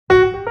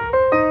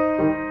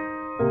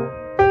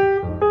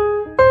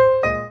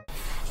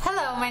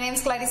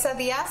Buenos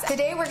dias.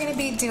 Today we're going to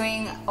be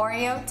doing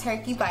Oreo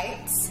turkey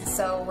bites.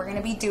 So we're going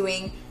to be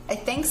doing a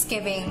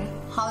Thanksgiving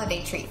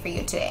holiday treat for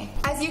you today.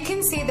 As you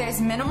can see,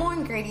 there's minimal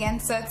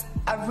ingredients, so it's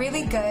a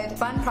really good,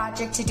 fun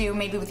project to do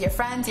maybe with your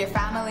friends, your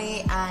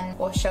family, and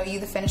we'll show you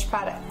the finished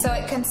product. So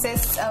it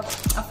consists of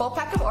a full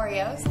pack of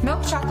Oreos,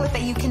 milk chocolate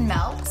that you can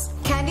melt,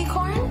 candy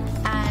corn,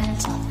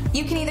 and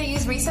you can either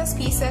use Reese's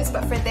Pieces,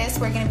 but for this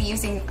we're going to be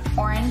using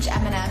orange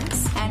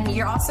M&Ms, and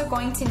you're also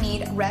going to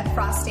need red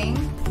frosting.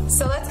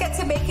 So let's get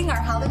to making our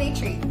holiday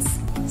treats.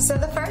 So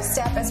the first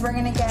step is we're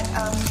going to get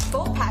a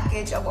full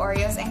package of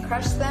Oreos and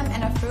crush them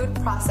in a food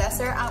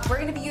processor. We're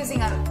going to be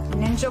using a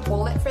Ninja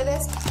Bullet for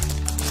this.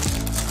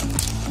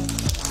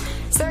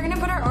 So we're going to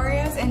put our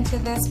Oreos into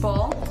this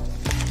bowl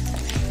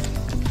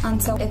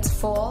until it's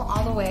full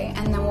all the way,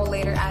 and then we'll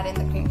later add in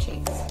the cream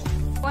cheese.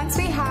 Once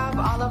we have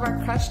all of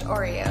our crushed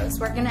Oreos,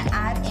 we're going to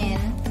add in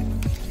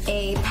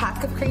a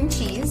pack of cream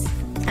cheese,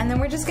 and then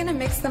we're just going to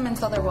mix them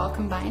until they're well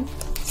combined.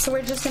 So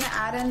we're just going to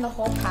add in the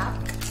whole pack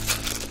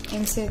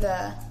into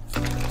the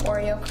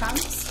Oreo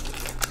crumbs,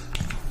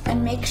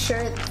 and make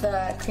sure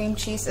the cream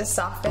cheese is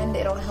softened.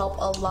 It'll help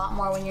a lot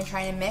more when you're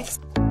trying to mix.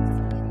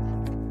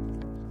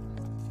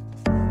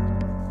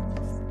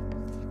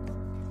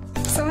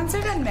 So once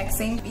you're done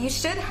mixing, you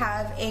should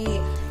have a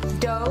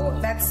dough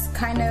that's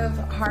kind of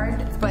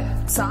hard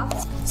but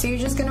soft. So you're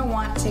just gonna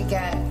want to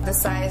get the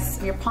size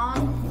of your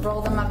palm,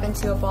 roll them up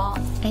into a ball,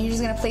 and you're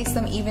just gonna place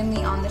them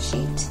evenly on the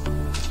sheet,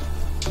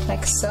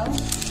 like so.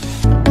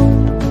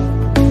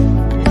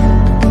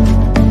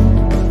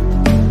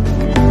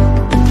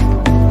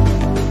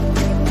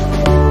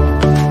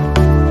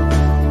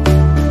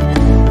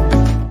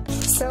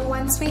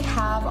 We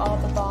have all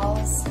the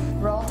balls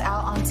rolled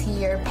out onto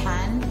your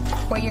pan.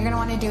 What you're going to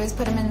want to do is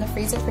put them in the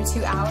freezer for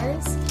 2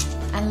 hours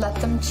and let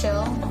them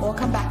chill. We'll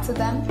come back to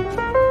them.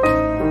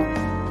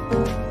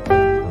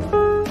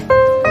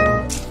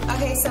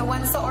 Okay, so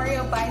once the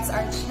Oreo bites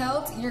are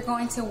chilled, you're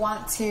going to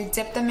want to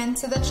dip them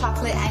into the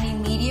chocolate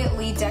and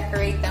immediately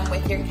decorate them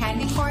with your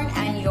candy corn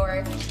and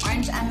your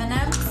orange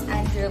M&Ms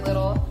and your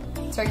little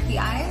turkey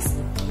eyes.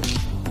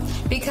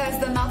 Because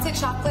the melted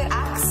chocolate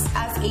acts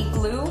as a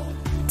glue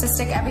to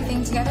stick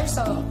everything together,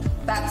 so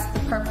that's the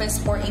purpose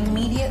for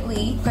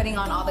immediately putting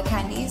on all the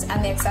candies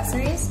and the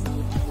accessories.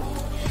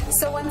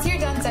 So once you're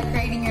done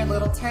decorating your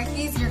little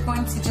turkeys, you're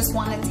going to just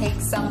want to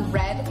take some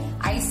red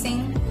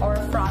icing or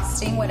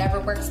frosting, whatever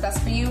works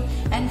best for you,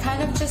 and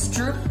kind of just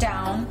droop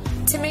down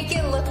to make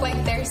it look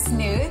like they're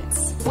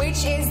snoods,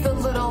 which is the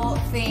little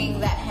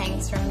thing that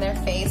hangs from their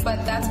face,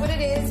 but that's what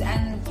it is,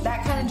 and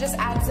that kind of just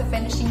adds a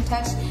finishing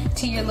touch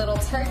to your little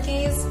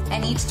turkeys,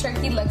 and each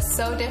turkey looks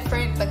so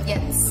different but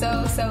yet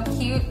so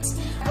cute.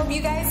 I hope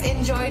you guys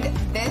enjoyed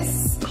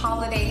this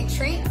holiday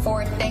treat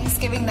for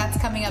Thanksgiving that's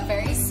coming up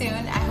very soon.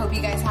 I hope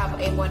you guys have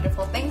a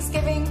wonderful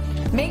Thanksgiving.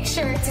 Make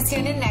sure to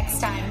tune in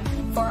next time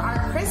for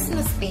our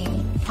Christmas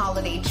themed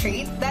holiday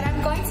treat that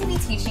I'm going to be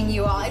teaching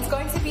you all. It's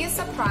going to be a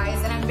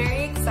surprise and I'm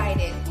very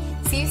excited.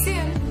 See you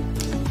soon.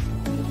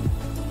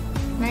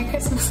 Merry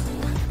Christmas.